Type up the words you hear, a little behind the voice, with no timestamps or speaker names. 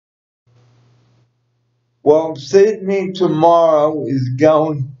Well, Sydney tomorrow is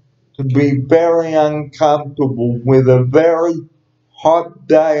going to be very uncomfortable with a very hot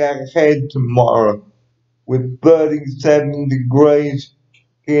day ahead tomorrow with 37 degrees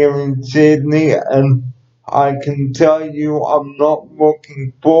here in Sydney, and I can tell you I'm not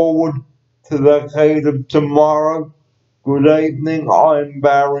looking forward to the heat of tomorrow. Good evening, I'm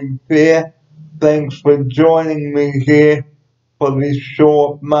Barry Fair. Thanks for joining me here for this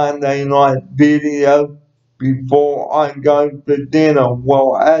short Monday night video before I go for dinner.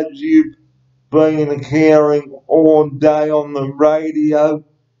 Well, as you've been hearing all day on the radio,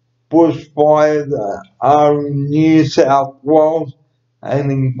 bushfires are in New South Wales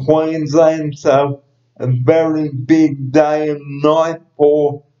and in Queensland, so a very big day and night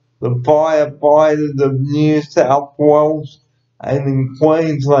for the firefighters of New South Wales and in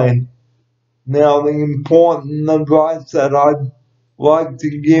Queensland. Now, the important advice that I'd like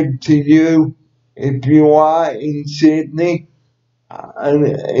to give to you if you are in Sydney and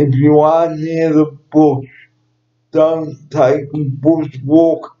if you are near the bush, don't take a bush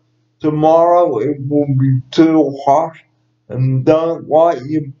walk tomorrow. It will be too hot, and don't light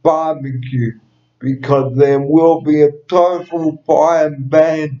your barbecue because there will be a total fire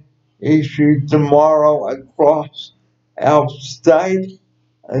ban issued tomorrow across our state,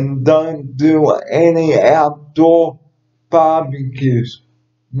 and don't do any outdoor barbecues.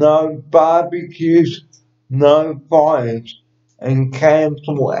 No barbecues, no fires, and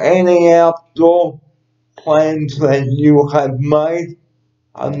cancel any outdoor plans that you have made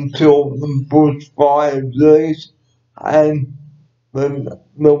until the bushfires ease and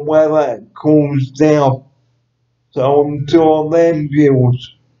the weather cools down. So until then,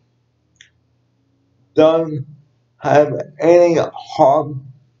 viewers, don't have any hot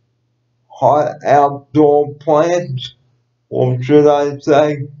outdoor plans, or should I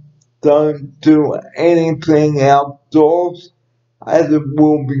say, don't do anything outdoors as it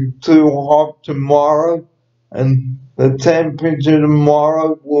will be too hot tomorrow, and the temperature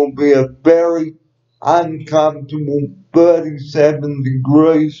tomorrow will be a very uncomfortable 37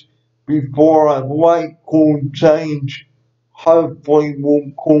 degrees before a light cool change hopefully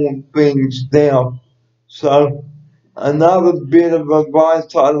will cool things down. So another bit of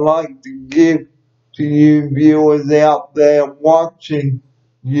advice I'd like to give to you viewers out there watching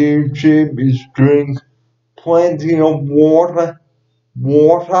YouTube is drink plenty of water.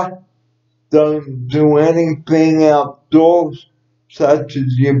 Don't do anything outdoors, such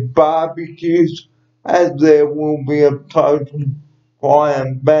as your barbecues, as there will be a total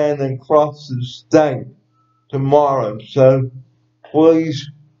fire ban across the state tomorrow. So please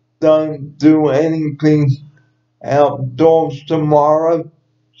don't do anything outdoors tomorrow.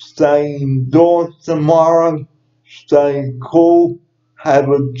 Stay indoors tomorrow. Stay cool. Have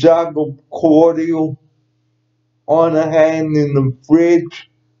a jug of cordial on hand in the fridge.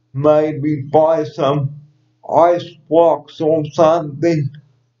 Maybe buy some ice blocks or something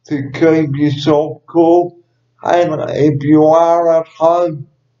to keep yourself cool. And if you are at home,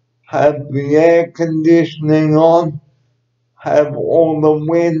 have the air conditioning on, have all the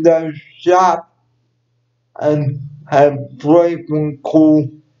windows shut, and have frequent cool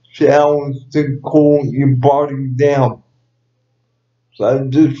showers to cool your body down. So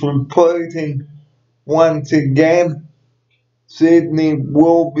just repeating once again, Sydney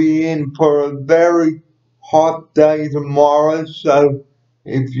will be in for a very hot day tomorrow, so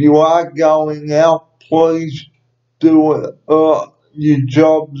if you are going out, please do your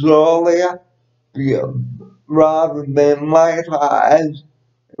jobs earlier rather than later, as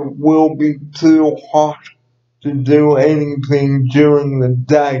it will be too hot to do anything during the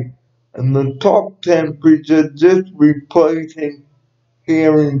day. And the top temperature, just repeating,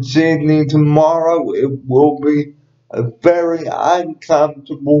 here in Sydney tomorrow, it will be a very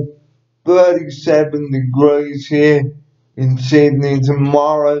uncomfortable 37 degrees here in Sydney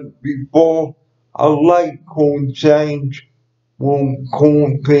tomorrow before a late cool change will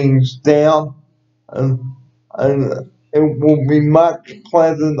cool things down, and it will be much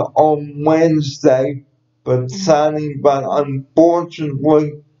pleasant on Wednesday but sunny, but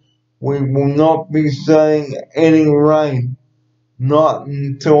unfortunately we will not be seeing any rain, not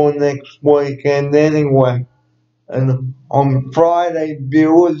until next weekend anyway. And on Friday,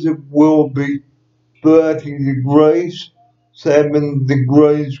 viewers, it will be 30 degrees, 7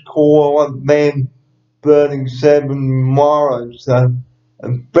 degrees cooler than 37 tomorrow. So a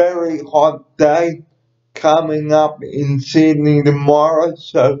very hot day coming up in Sydney tomorrow.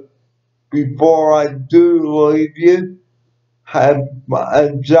 So before I do leave you, have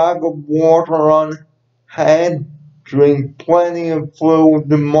a jug of water on hand, drink plenty of fluid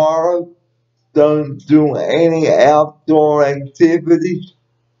tomorrow, don't do any outdoor activities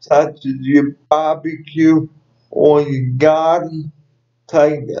such as your barbecue or your garden.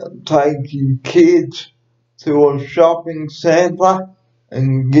 Taking kids to a shopping centre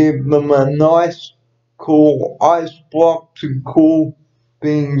and give them a nice cool ice block to cool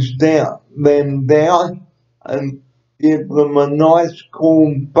them down, and give them a nice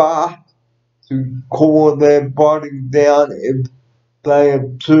cool bath to cool their body down if they are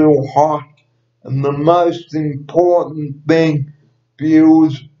too hot. And the most important thing,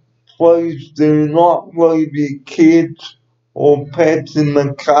 viewers, please do not leave your kids or pets in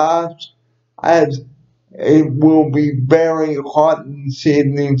the cars, as it will be very hot in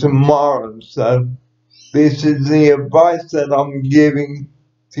Sydney tomorrow. So this is the advice that I'm giving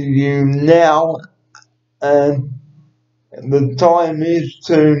to you now, and the time is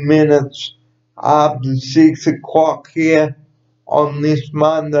 2 minutes after 6 o'clock here on this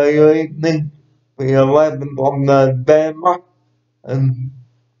Monday evening, the 11th of November, and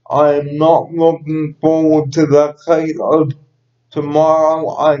I am not looking forward to the heat of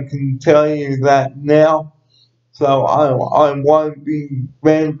tomorrow, I can tell you that now. So I won't be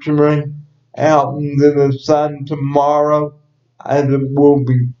venturing out into the sun tomorrow, as it will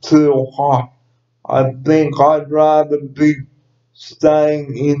be too hot. I think I'd rather be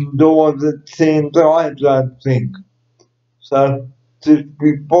staying indoors, it seems, I think. So just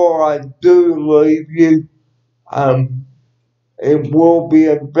before I do leave you, it will be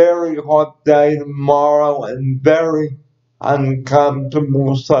a very hot day tomorrow and very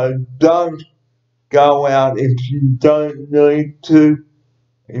uncomfortable, so don't go out if you don't need to.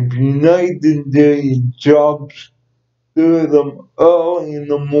 If you need to do your jobs, do them early in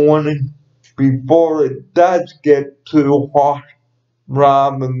the morning before it does get too hot,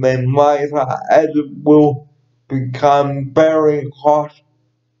 rather than later, as it will become very hot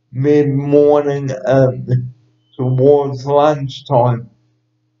mid-morning and towards lunchtime.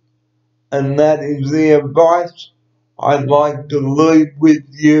 And that is the advice I'd like to leave with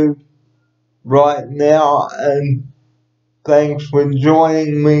you right now, and thanks for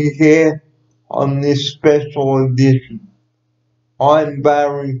joining me here on this special edition. I'm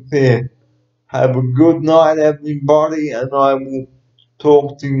Barry Fair. Have a good night, everybody, and I will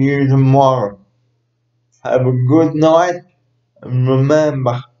talk to you tomorrow. Have a good night, and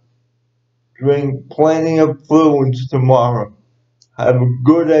remember, drink plenty of fluids tomorrow. Have a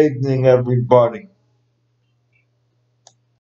good evening, everybody.